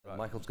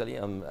Michael Scully,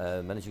 I'm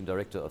Managing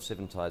Director of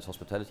Seven Tides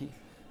Hospitality.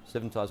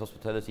 Seven Tides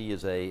Hospitality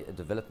is a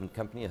development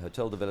company, a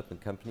hotel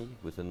development company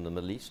within the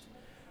Middle East.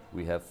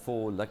 We have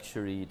 4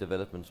 luxury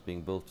developments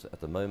being built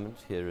at the moment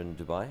here in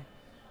Dubai.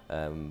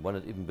 One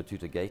at Ibn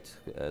Battuta Gate,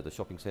 the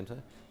shopping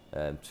centre,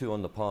 2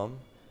 on the Palm,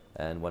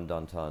 and 1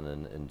 downtown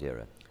in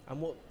Deira.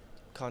 And what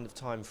kind of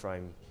time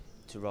frame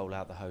to roll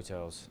out the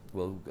hotels?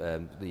 Well,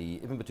 the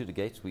Ibn Battuta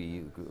Gate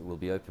will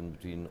be open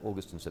between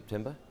August and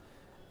September,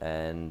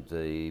 and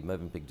the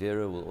Movenpick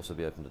Deira will also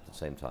be opened at the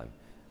same time.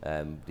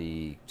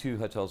 The 2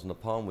 hotels in the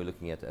Palm we're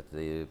looking at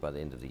by the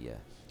end of the year.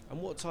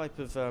 And what type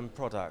of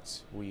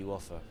products will you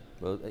offer?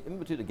 Well, Ibn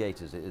Battuta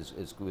Gate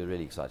is we're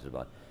really excited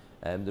about.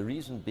 The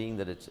reason being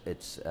that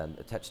it's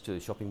attached to a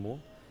shopping mall.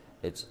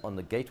 It's on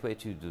the gateway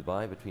to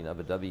Dubai, between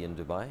Abu Dhabi and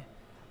Dubai.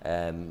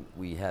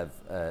 We have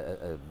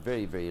a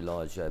very, very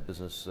large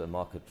business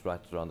market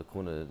right around the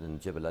corner in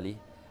Jebel Ali,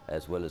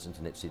 as well as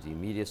Internet City,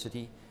 Media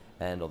City,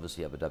 and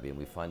obviously Abu Dhabi. And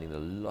we're finding that a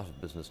lot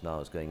of business now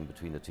is going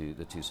between the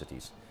two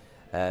cities.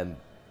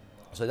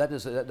 So that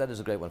is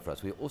a great one for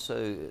us. We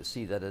also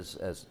see that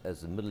as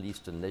the Middle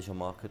Eastern leisure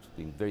market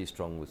being very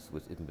strong with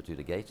Ibn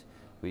Battuta Gate.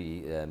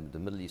 The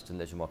Middle Eastern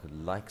leisure market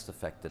likes the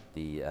fact that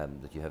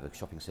that you have a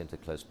shopping centre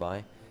close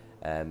by,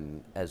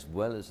 as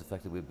well as the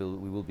fact that we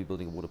will be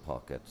building a water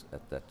park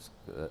at that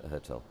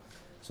hotel.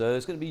 So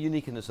it's going to be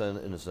unique in its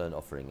own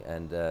offering.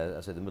 And as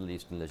I said, the Middle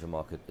Eastern leisure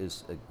market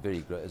is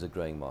a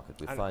growing market.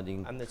 We're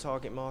finding the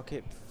target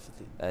market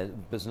for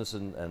business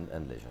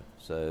and leisure.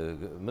 So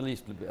Middle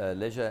East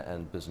leisure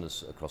and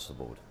business across the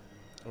board.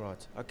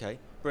 Right. Okay.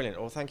 Brilliant.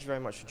 Well, thank you very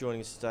much for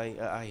joining us today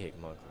at AHIC,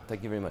 Michael.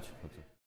 Thank you very much.